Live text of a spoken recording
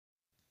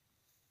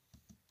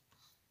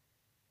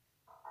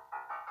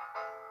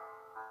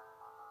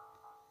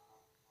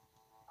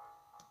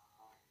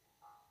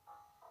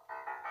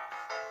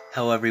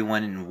Hello,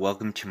 everyone, and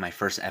welcome to my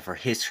first ever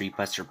History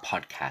Buster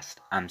podcast.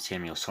 I'm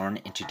Samuel Soren,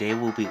 and today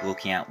we'll be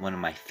looking at one of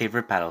my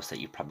favorite battles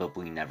that you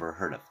probably never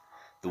heard of,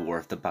 the War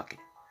of the Bucket.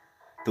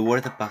 The War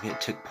of the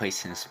Bucket took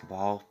place in a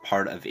small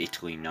part of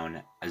Italy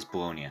known as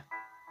Bologna.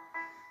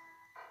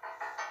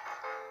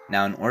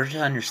 Now, in order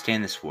to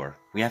understand this war,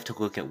 we have to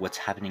look at what's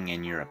happening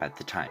in Europe at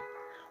the time.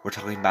 We're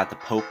talking about the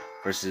Pope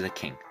versus the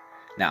King.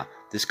 Now,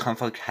 this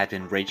conflict had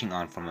been raging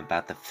on from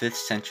about the 5th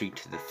century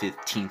to the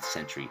 15th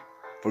century.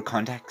 For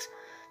context,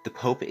 the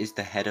Pope is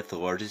the head of the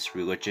largest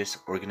religious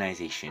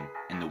organization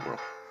in the world.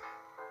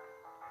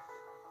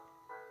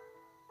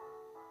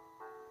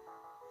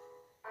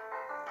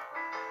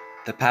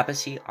 The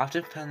papacy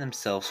often found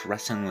themselves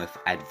wrestling with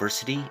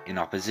adversity and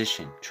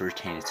opposition to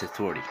retain its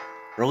authority.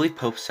 Early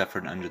popes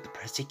suffered under the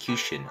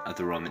persecution of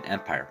the Roman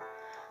Empire,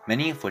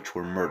 many of which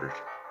were murdered.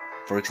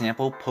 For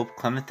example, Pope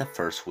Clement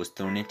I was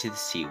thrown into the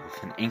sea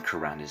with an anchor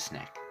around his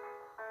neck.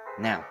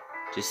 Now,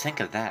 just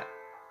think of that.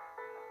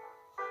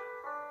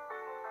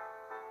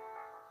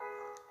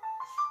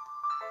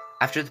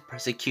 After the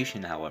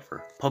persecution,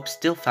 however, popes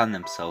still found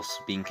themselves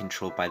being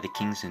controlled by the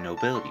kings and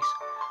nobilities.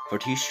 For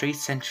 2 straight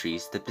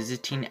centuries, the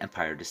Byzantine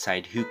Empire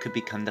decided who could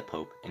become the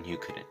pope and who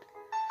couldn't.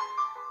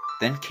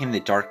 Then came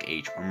the Dark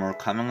Age, or more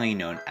commonly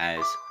known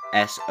as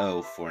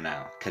SO for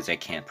now, because I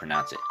can't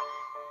pronounce it.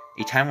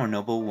 A time where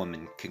noble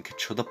women could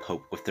control the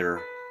pope with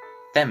their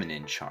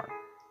feminine charm.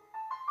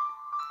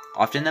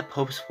 Often the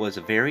pope was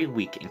a very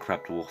weak and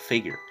corruptible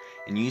figure,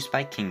 and used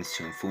by kings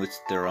to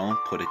influence their own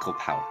political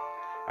power.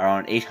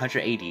 Around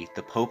 880,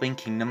 the Pope and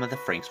Kingdom of the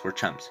Franks were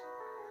chums.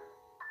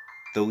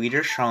 The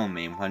leader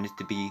Charlemagne wanted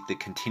to be the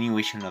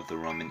continuation of the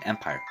Roman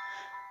Empire,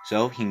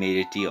 so he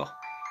made a deal.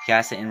 He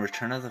asked that in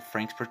return of the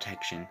Franks'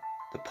 protection,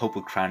 the Pope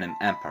would crown him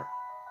emperor.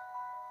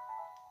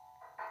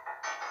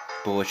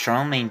 But what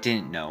Charlemagne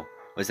didn't know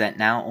was that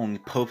now only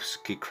popes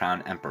could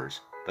crown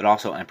emperors, but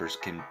also emperors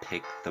can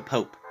pick the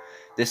Pope.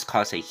 This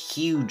caused a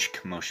huge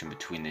commotion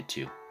between the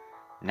two.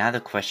 Now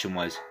the question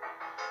was,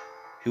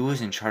 who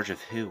was in charge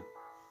of who?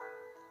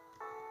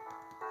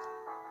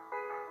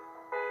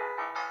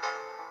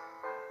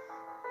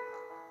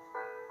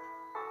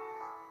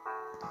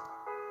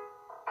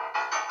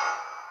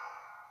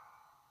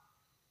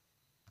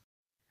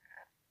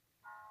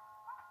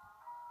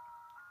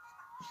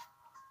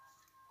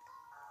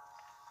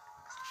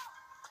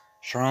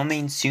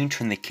 Charlemagne soon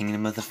turned the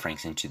kingdom of the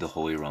Franks into the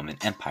Holy Roman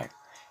Empire,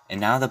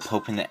 and now the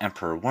Pope and the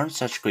Emperor weren't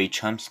such great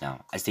chums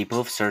now, as they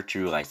both started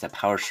to realize the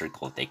power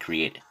circle they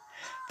created.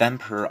 The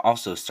Emperor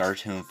also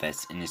started to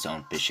invest in his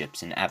own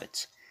bishops and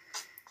abbots.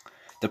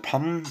 The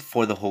problem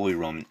for the Holy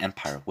Roman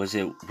Empire was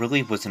it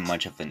really wasn't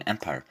much of an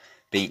empire,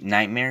 but a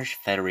nightmarish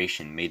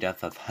federation made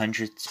up of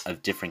hundreds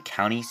of different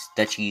counties,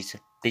 duchies,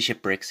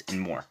 bishoprics,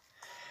 and more.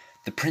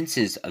 The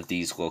princes of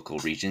these local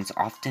regions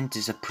often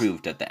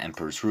disapproved of the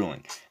emperor's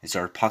ruling, and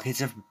started pockets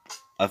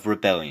of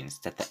rebellions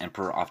that the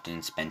emperor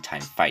often spent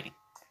time fighting.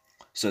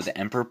 So the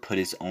emperor put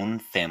his own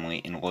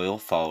family and loyal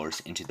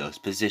followers into those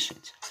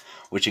positions,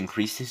 which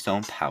increased his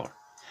own power.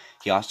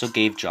 He also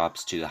gave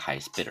jobs to the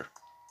highest bidder.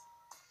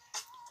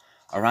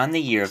 Around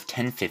the year of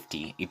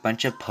 1050, a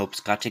bunch of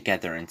popes got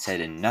together and said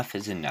enough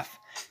is enough.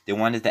 They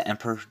wanted the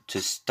emperor to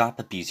stop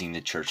abusing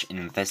the church and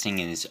investing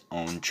in his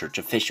own church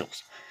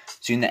officials.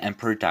 Soon the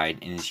emperor died,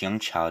 and his young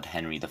child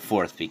Henry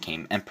IV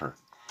became emperor.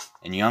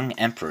 And young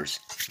emperors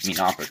mean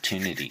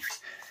opportunity.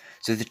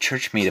 So the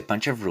church made a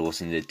bunch of rules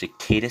in the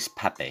Dictatus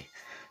Papae,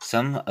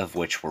 some of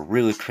which were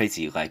really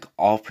crazy, like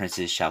all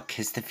princes shall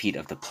kiss the feet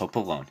of the Pope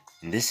alone,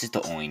 and this is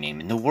the only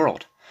name in the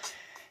world.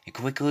 It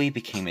quickly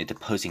became a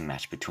deposing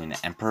match between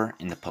the emperor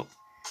and the Pope.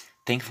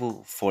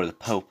 Thankful for the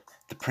Pope,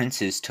 the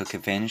princes took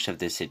advantage of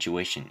this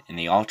situation, and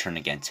they all turned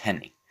against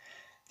Henry.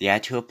 They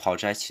had to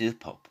apologize to the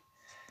Pope.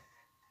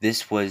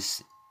 This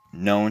was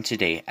known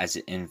today as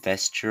the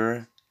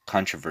investiture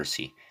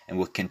controversy and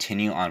will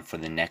continue on for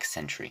the next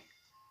century.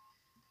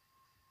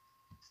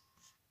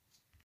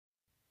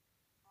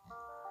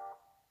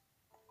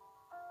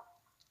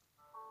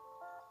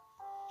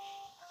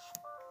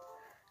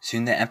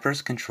 Soon the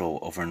emperor's control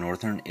over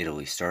northern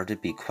Italy started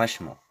to be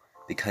questionable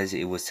because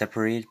it was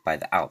separated by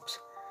the Alps.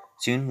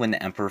 Soon, when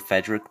the Emperor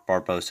Frederick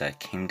Barbarossa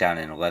came down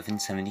in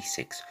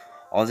 1176,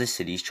 all the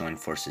cities joined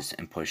forces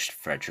and pushed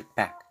Frederick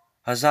back.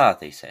 Huzzah,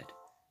 they said.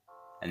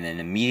 And then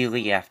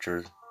immediately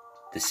after,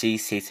 the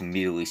city-states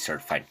immediately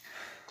started fighting.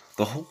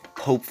 The whole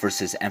Pope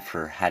versus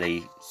Emperor had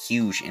a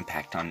huge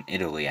impact on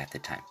Italy at the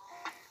time.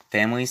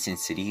 Families and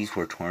cities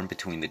were torn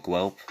between the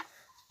Guelph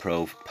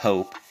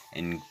pro-Pope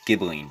and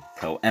Ghibelline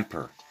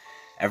pro-Emperor.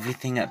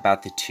 Everything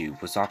about the two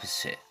was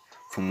opposite,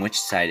 from which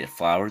side a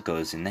flower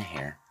goes in the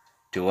hair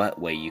to what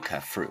way you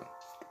cut fruit.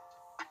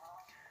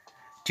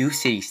 2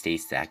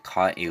 city-states that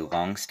caught a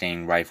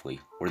long-standing rivalry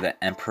were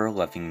the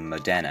emperor-loving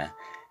Modena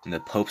and the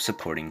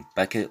Pope-supporting,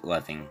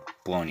 bucket-loving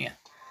Bologna,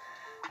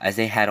 as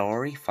they had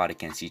already fought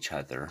against each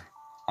other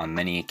on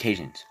many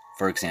occasions.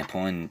 For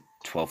example, in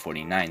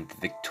 1249,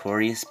 the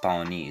victorious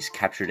Bolognese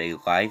captured a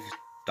live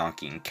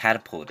donkey and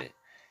catapulted it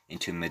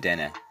into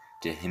Modena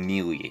to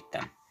humiliate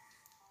them.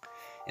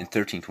 In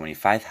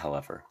 1325,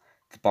 however,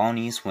 The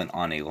Balinese went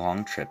on a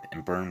long trip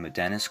and burned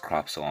Modena's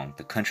crops along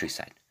the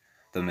countryside.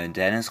 The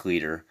Modena's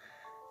leader,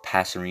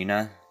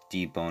 Pasarina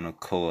di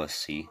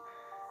Bonocolossi,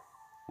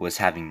 was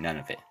having none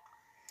of it.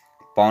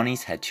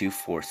 Balinese had two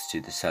forts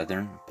to the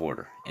southern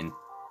border, and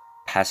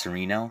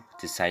Pasarino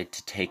decided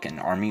to take an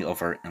army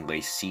over and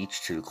lay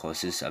siege to the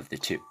closest of the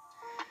two.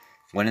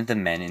 One of the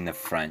men in the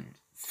front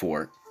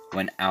fort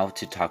went out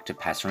to talk to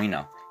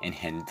Pasarino and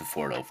handed the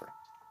fort over.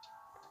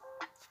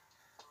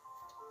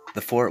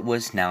 The fort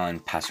was now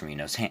in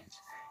Pasarino's hands,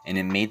 and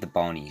it made the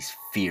Balinese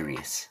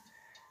furious.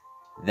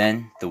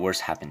 Then the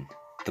worst happened.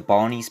 The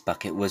Balinese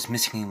bucket was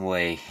missing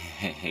away.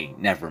 Hey,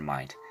 never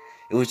mind.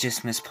 It was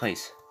just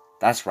misplaced.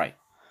 That's right.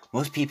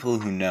 Most people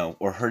who know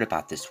or heard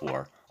about this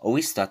war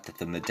always thought that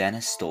the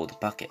Modena stole the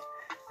bucket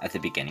at the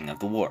beginning of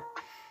the war.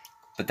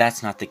 But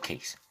that's not the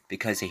case,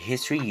 because a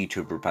history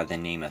YouTuber by the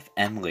name of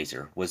M.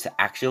 Laser was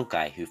the actual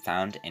guy who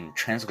found and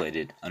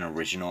translated an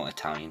original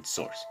Italian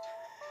source.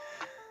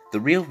 The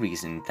real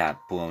reason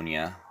that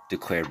Bologna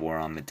declared war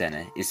on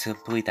Modena is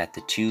simply that the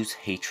two's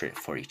hatred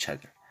for each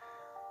other.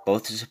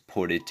 Both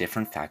supported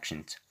different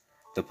factions.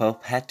 The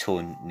Pope had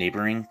told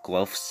neighboring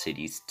Gulf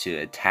cities to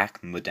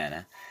attack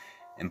Modena,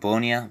 and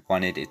Bologna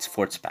wanted its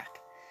forts back.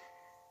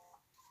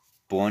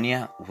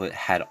 Bologna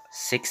had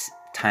 6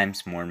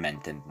 times more men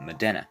than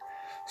Modena,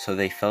 so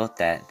they felt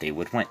that they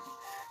would win.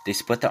 They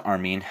split the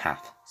army in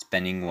half,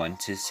 spending one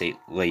to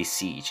lay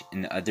siege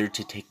and the other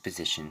to take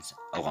positions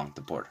along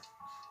the border.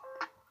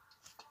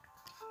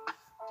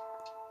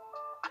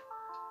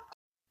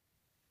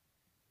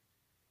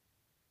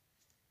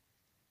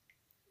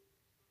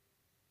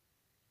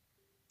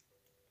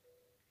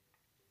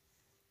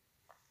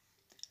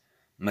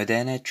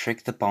 Modena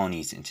tricked the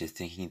Balinese into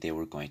thinking they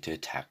were going to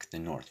attack the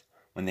north,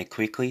 when they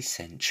quickly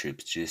sent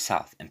troops to the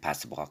south and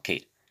passed the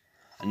blockade.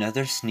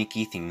 Another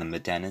sneaky thing the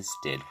Modenas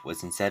did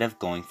was, instead of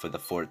going for the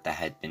fort that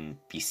had been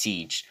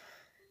besieged,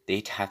 they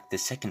attacked the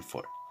second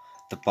fort.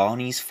 The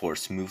Balinese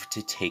force moved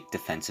to take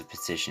defensive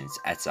positions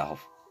at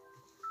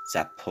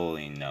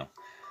Zapolino.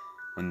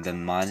 When the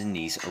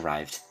Modenese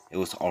arrived, it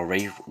was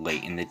already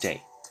late in the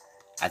day.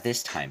 At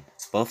this time,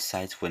 both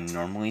sides would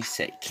normally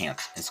set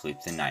camps and sleep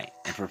the night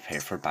and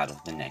prepare for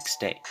battle the next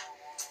day.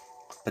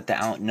 But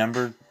the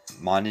outnumbered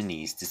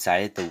Modenese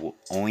decided the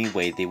only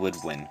way they would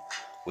win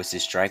was to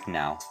strike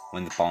now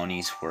when the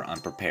Balinese were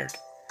unprepared.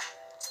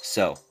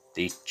 So,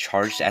 they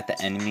charged at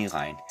the enemy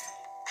line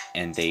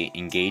and they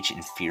engaged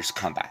in fierce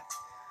combat.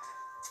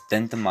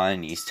 Then the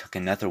Modenese took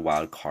another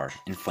wild card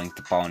and flanked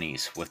the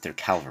Balinese with their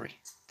cavalry.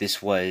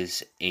 This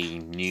was a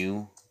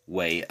new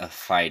way of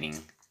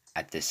fighting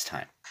at this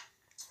time.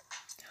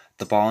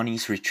 The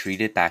Balinese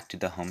retreated back to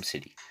the home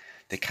city.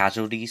 The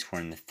casualties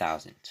were in the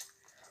thousands.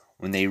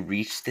 When they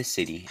reached the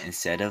city,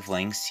 instead of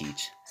laying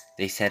siege,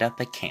 they set up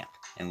a camp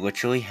and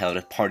literally held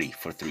a party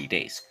for 3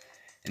 days,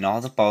 and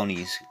all the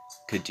Balinese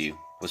could do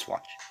was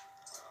watch.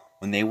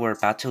 When they were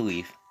about to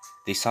leave,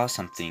 they saw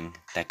something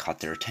that caught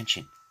their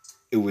attention.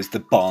 It was the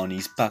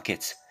Balinese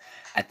buckets.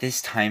 At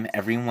this time,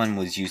 everyone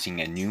was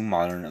using a new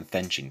modern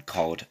invention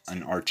called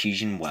an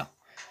artesian well.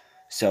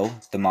 So,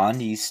 the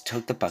Balinese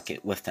took the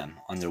bucket with them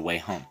on their way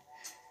home.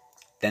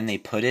 Then they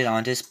put it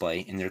on display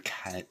in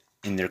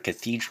their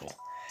cathedral,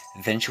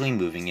 eventually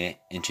moving it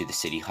into the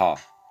city hall,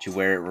 to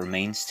where it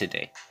remains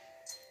today.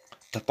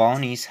 The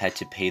Balinese had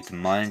to pay the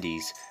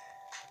Modenese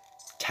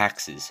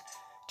taxes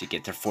to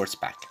get their forts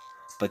back,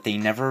 but they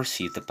never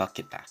received the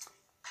bucket back.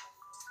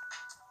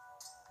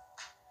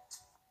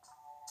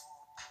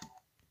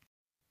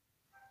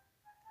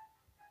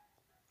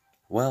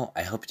 Well,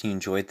 I hope you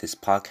enjoyed this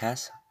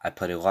podcast. I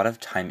put a lot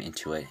of time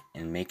into it,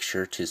 and make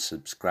sure to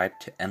subscribe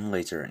to M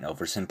Laser and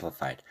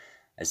Oversimplified,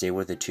 as they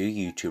were the two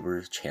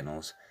YouTuber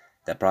channels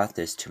that brought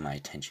this to my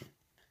attention.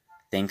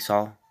 Thanks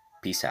all.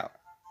 Peace out.